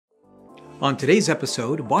On today's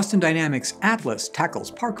episode, Boston Dynamics' Atlas tackles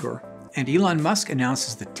Parkour, and Elon Musk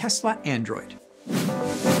announces the Tesla Android.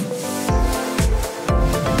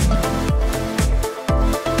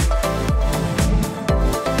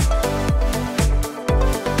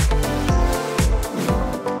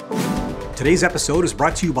 Today's episode is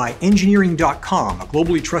brought to you by Engineering.com, a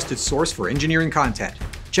globally trusted source for engineering content.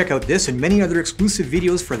 Check out this and many other exclusive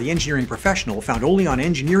videos for the engineering professional found only on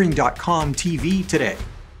Engineering.com TV today.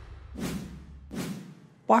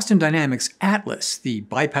 Boston Dynamics' Atlas, the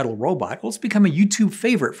bipedal robot, will become a YouTube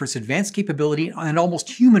favorite for its advanced capability and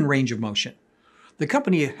almost human range of motion. The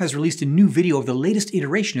company has released a new video of the latest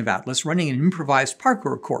iteration of Atlas running an improvised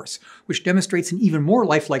parkour course, which demonstrates an even more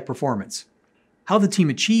lifelike performance. How the team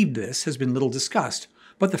achieved this has been little discussed,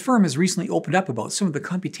 but the firm has recently opened up about some of the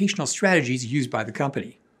computational strategies used by the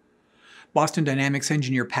company. Boston Dynamics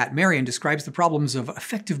engineer Pat Marion describes the problems of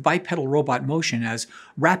effective bipedal robot motion as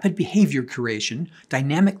rapid behavior creation,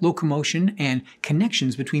 dynamic locomotion, and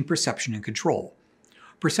connections between perception and control.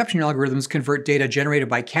 Perception algorithms convert data generated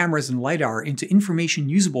by cameras and LiDAR into information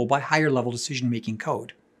usable by higher-level decision-making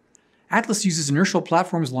code. Atlas uses inertial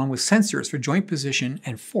platforms along with sensors for joint position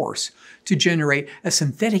and force to generate a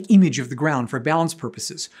synthetic image of the ground for balance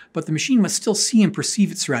purposes, but the machine must still see and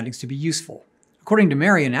perceive its surroundings to be useful. According to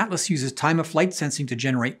Marion, Atlas uses time-of-flight sensing to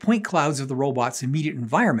generate point clouds of the robot's immediate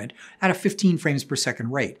environment at a 15 frames per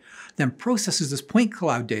second rate, then processes this point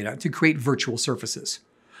cloud data to create virtual surfaces.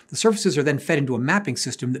 The surfaces are then fed into a mapping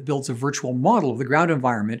system that builds a virtual model of the ground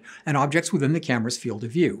environment and objects within the camera's field of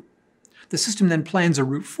view. The system then plans a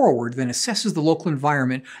route forward, then assesses the local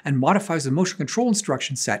environment and modifies the motion control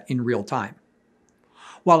instruction set in real time.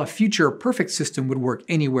 While a future perfect system would work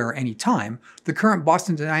anywhere, anytime, the current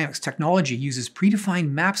Boston Dynamics technology uses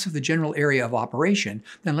predefined maps of the general area of operation,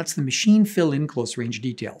 then lets the machine fill in close-range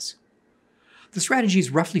details. The strategy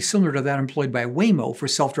is roughly similar to that employed by Waymo for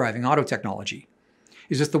self-driving auto technology.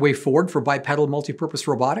 Is this the way forward for bipedal multipurpose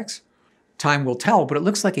robotics? Time will tell, but it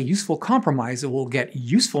looks like a useful compromise that will get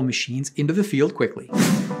useful machines into the field quickly.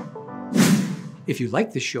 If you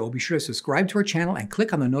like this show, be sure to subscribe to our channel and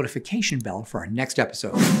click on the notification bell for our next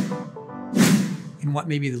episode. In what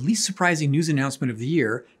may be the least surprising news announcement of the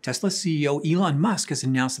year, Tesla CEO Elon Musk has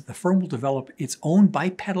announced that the firm will develop its own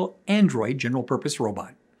bipedal Android general-purpose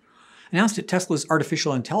robot. Announced at Tesla's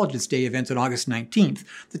Artificial Intelligence Day event on August 19th,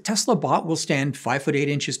 the Tesla bot will stand 5 foot 8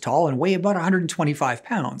 inches tall and weigh about 125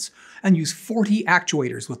 pounds, and use 40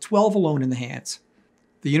 actuators with 12 alone in the hands.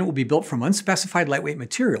 The unit will be built from unspecified lightweight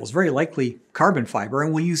materials, very likely carbon fiber,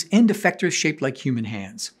 and will use end effectors shaped like human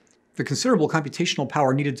hands. The considerable computational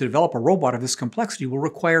power needed to develop a robot of this complexity will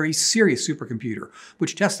require a serious supercomputer,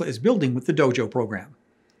 which Tesla is building with the Dojo program.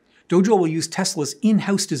 Dojo will use Tesla's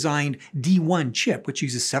in-house designed D1 chip, which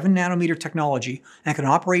uses 7 nanometer technology and can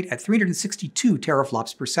operate at 362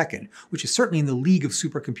 teraflops per second, which is certainly in the league of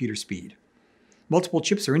supercomputer speed. Multiple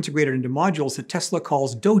chips are integrated into modules that Tesla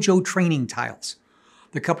calls Dojo training tiles.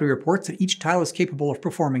 The company reports that each tile is capable of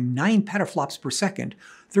performing 9 petaflops per second,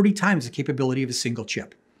 30 times the capability of a single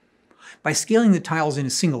chip. By scaling the tiles in a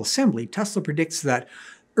single assembly, Tesla predicts that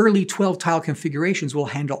early 12-tile configurations will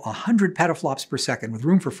handle 100 petaflops per second with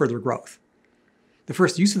room for further growth. The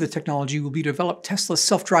first use of the technology will be to develop Tesla's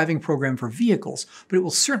self-driving program for vehicles, but it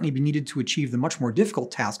will certainly be needed to achieve the much more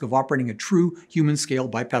difficult task of operating a true human-scale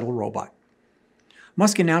bipedal robot.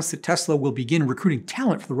 Musk announced that Tesla will begin recruiting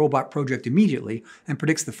talent for the robot project immediately and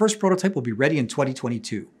predicts the first prototype will be ready in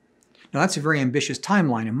 2022. Now that's a very ambitious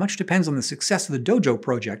timeline, and much depends on the success of the Dojo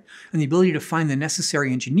project and the ability to find the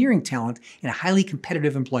necessary engineering talent in a highly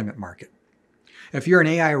competitive employment market. If you're an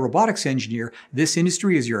AI or robotics engineer, this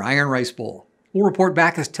industry is your iron rice bowl. We'll report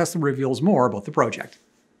back as Tesla reveals more about the project.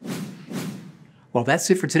 Well, that's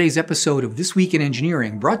it for today's episode of This Week in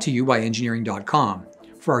Engineering, brought to you by Engineering.com.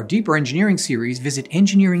 For our deeper engineering series, visit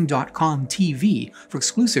Engineering.com TV for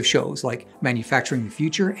exclusive shows like Manufacturing the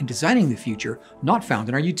Future and Designing the Future, not found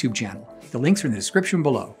on our YouTube channel. The links are in the description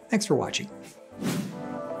below. Thanks for watching.